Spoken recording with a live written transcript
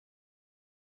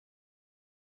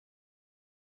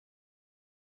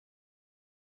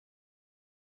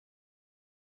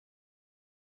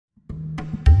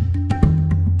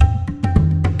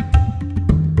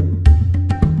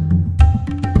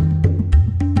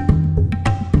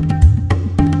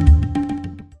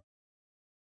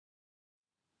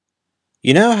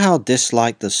You know how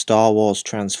disliked the Star Wars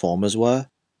Transformers were?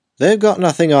 They've got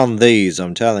nothing on these,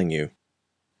 I'm telling you.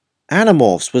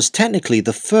 Animorphs was technically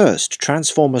the first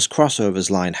Transformers crossovers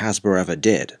line Hasbro ever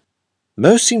did.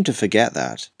 Most seem to forget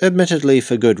that, admittedly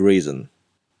for good reason.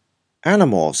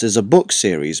 Animorphs is a book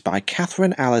series by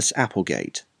Catherine Alice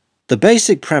Applegate. The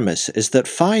basic premise is that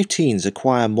 5 teens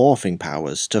acquire morphing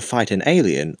powers to fight an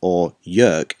alien or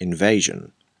Yeerk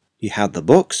invasion. You had the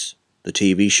books, the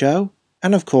TV show,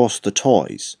 and of course the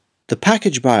toys, the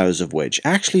package bios of which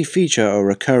actually feature a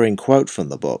recurring quote from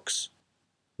the books.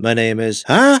 My name is,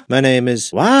 huh? My name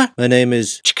is, what? My name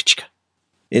is, chicka chicka.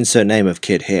 Insert name of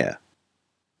kid here.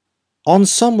 On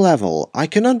some level, I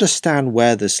can understand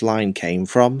where this line came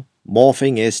from.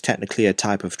 Morphing is technically a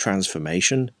type of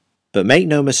transformation, but make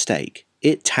no mistake,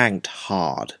 it tanked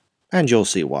hard, and you'll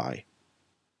see why.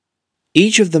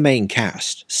 Each of the main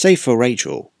cast, save for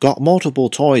Rachel, got multiple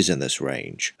toys in this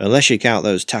range, unless you count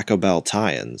those Taco Bell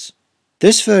tie-ins.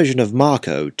 This version of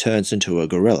Marco turns into a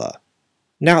gorilla.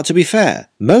 Now, to be fair,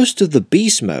 most of the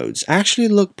beast modes actually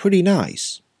look pretty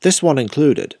nice, this one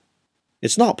included.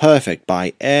 It's not perfect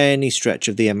by any stretch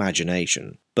of the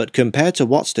imagination, but compared to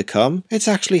what's to come, it's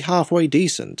actually halfway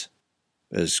decent.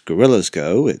 As gorillas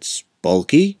go, it's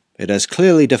bulky, it has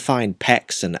clearly defined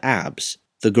pecs and abs,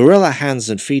 the gorilla hands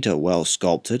and feet are well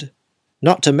sculpted,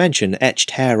 not to mention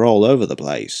etched hair all over the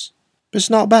place.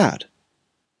 It's not bad.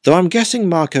 Though I'm guessing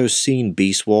Marco's seen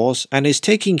Beast Wars and is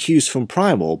taking cues from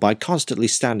Primal by constantly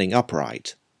standing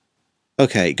upright.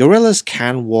 Okay, gorillas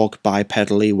can walk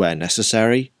bipedally where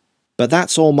necessary, but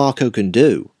that's all Marco can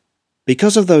do.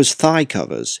 Because of those thigh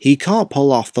covers, he can't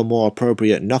pull off the more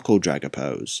appropriate knuckle dragger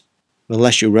pose,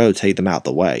 unless you rotate them out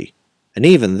the way, and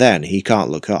even then he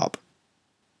can't look up.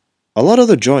 A lot of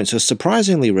the joints are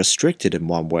surprisingly restricted in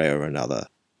one way or another.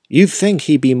 You'd think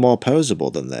he'd be more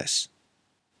posable than this.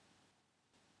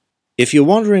 If you're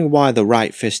wondering why the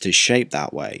right fist is shaped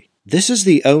that way, this is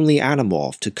the only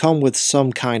Animorph to come with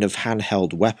some kind of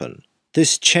handheld weapon,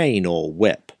 this chain or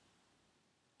whip.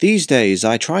 These days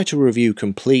I try to review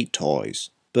complete toys,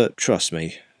 but trust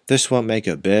me, this won't make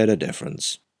a bit of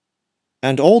difference.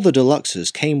 And all the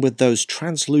deluxes came with those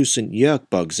translucent Yeerk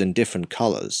bugs in different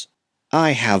colours.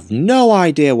 I have no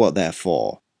idea what they're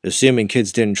for, assuming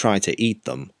kids didn't try to eat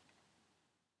them.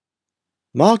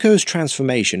 Marco's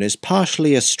transformation is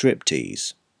partially a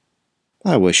striptease.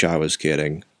 I wish I was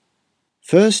kidding.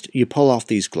 First, you pull off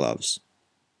these gloves.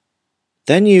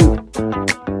 Then you...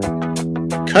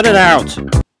 Cut it out!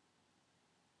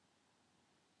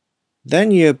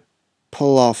 Then you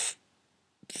pull off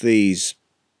these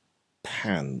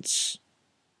pants.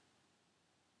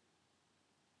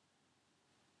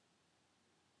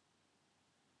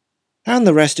 And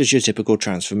the rest is your typical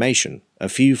transformation. A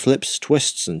few flips,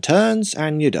 twists and turns,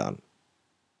 and you're done.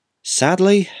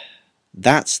 Sadly,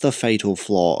 that's the fatal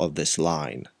flaw of this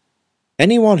line.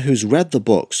 Anyone who's read the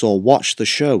books or watched the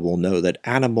show will know that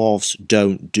Animorphs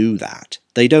don't do that.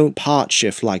 They don't part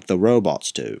shift like the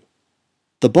robots do.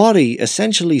 The body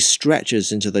essentially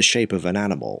stretches into the shape of an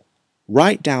animal,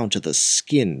 right down to the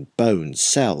skin, bones,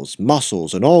 cells,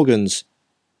 muscles, and organs.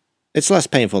 It's less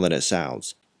painful than it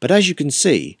sounds. But as you can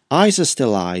see, eyes are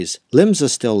still eyes, limbs are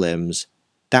still limbs,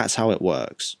 that's how it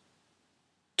works.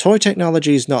 Toy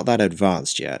technology is not that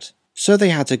advanced yet, so they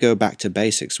had to go back to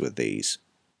basics with these.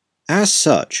 As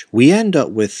such, we end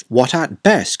up with what at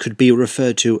best could be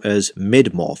referred to as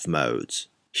mid-morph modes.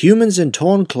 Humans in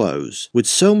torn clothes, with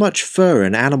so much fur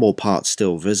and animal parts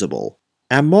still visible,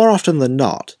 and more often than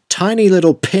not, tiny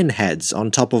little pinheads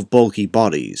on top of bulky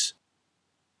bodies.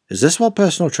 Is this what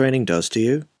personal training does to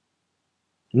you?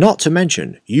 Not to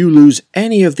mention, you lose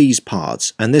any of these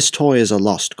parts and this toy is a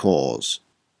lost cause,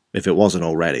 if it wasn't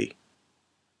already.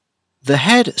 The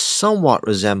head somewhat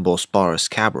resembles Boris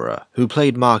Cabrera, who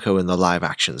played Marco in the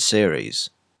live-action series.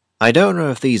 I don't know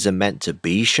if these are meant to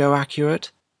be show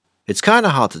accurate. It's kinda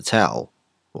hard to tell,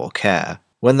 or care,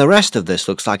 when the rest of this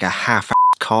looks like a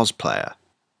half-assed cosplayer.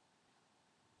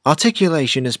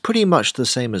 Articulation is pretty much the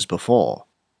same as before.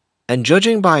 And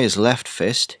judging by his left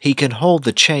fist, he can hold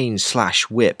the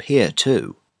chain/whip here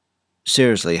too.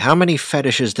 Seriously, how many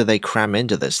fetishes do they cram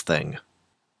into this thing?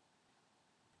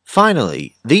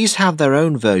 Finally, these have their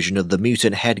own version of the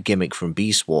mutant head gimmick from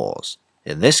Beast Wars.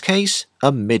 In this case, a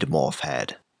mid-morph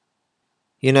head.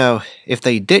 You know, if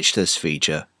they ditched this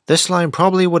feature, this line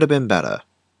probably would have been better.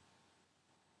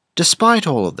 Despite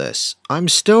all of this, I'm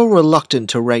still reluctant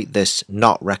to rate this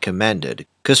not recommended,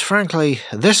 because frankly,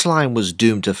 this line was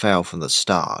doomed to fail from the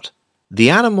start. The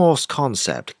Animorphs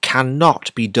concept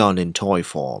cannot be done in toy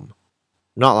form.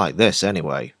 Not like this,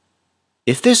 anyway.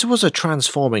 If this was a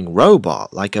transforming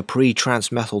robot like a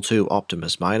pre-Transmetal 2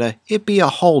 Optimus Miner, it'd be a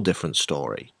whole different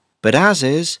story. But as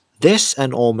is, this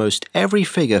and almost every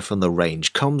figure from the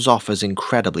range comes off as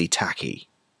incredibly tacky.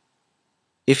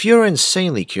 If you're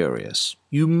insanely curious,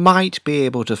 you might be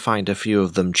able to find a few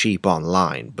of them cheap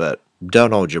online, but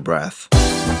don't hold your breath.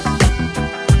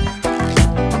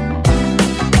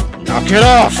 Knock it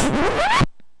off!